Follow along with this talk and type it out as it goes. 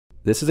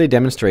This is a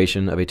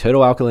demonstration of a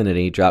total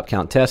alkalinity drop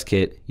count test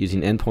kit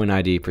using endpoint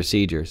ID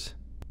procedures.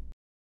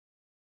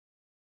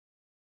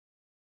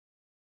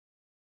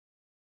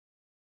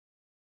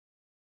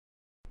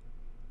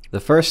 The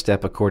first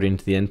step according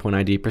to the endpoint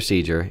ID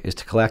procedure is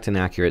to collect an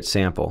accurate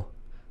sample.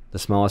 The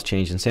smallest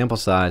change in sample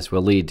size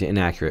will lead to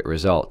inaccurate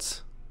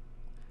results.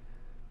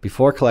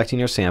 Before collecting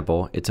your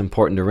sample, it's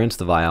important to rinse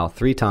the vial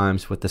 3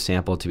 times with the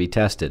sample to be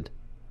tested.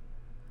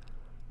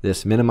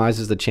 This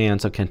minimizes the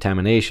chance of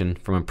contamination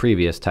from a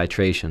previous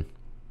titration.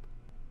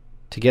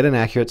 To get an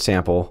accurate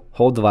sample,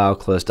 hold the vial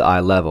close to eye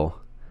level.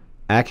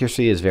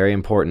 Accuracy is very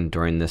important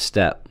during this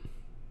step.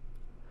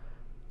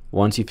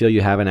 Once you feel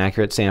you have an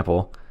accurate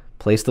sample,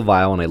 place the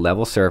vial on a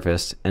level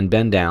surface and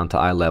bend down to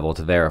eye level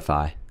to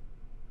verify.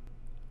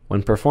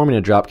 When performing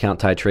a drop count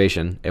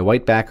titration, a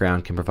white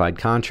background can provide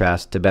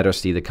contrast to better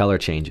see the color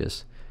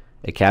changes.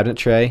 A cabinet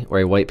tray or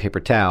a white paper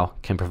towel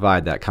can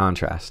provide that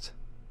contrast.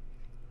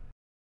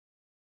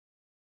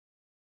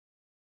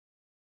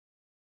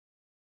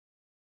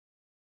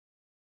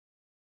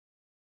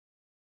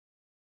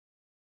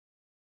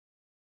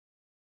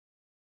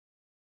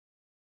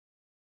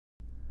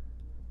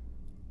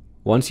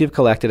 Once you've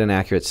collected an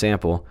accurate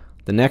sample,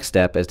 the next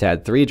step is to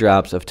add 3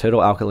 drops of total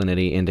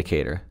alkalinity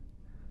indicator.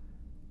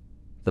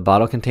 The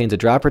bottle contains a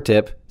dropper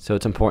tip, so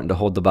it's important to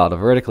hold the bottle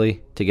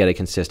vertically to get a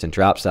consistent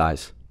drop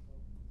size.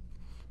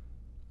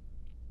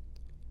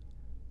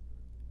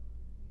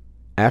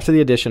 After the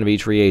addition of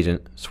each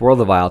reagent, swirl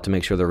the vial to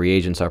make sure the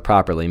reagents are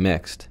properly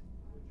mixed.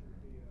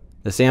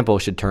 The sample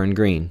should turn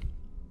green.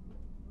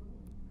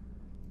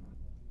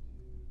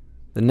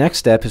 The next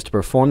step is to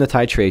perform the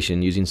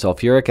titration using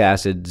sulfuric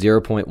acid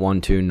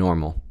 0.12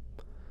 normal.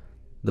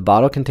 The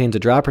bottle contains a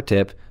dropper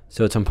tip,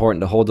 so it's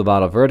important to hold the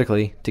bottle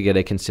vertically to get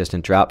a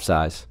consistent drop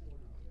size.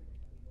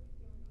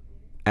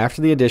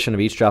 After the addition of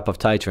each drop of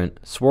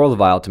titrant, swirl the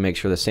vial to make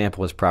sure the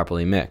sample is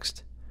properly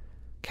mixed.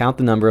 Count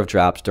the number of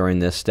drops during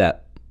this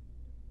step.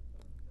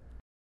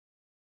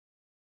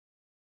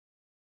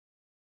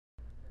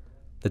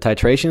 The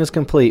titration is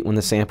complete when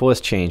the sample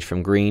is changed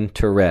from green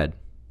to red.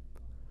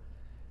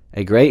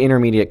 A gray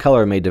intermediate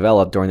color may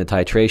develop during the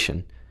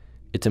titration.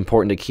 It's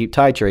important to keep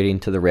titrating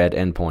to the red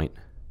endpoint.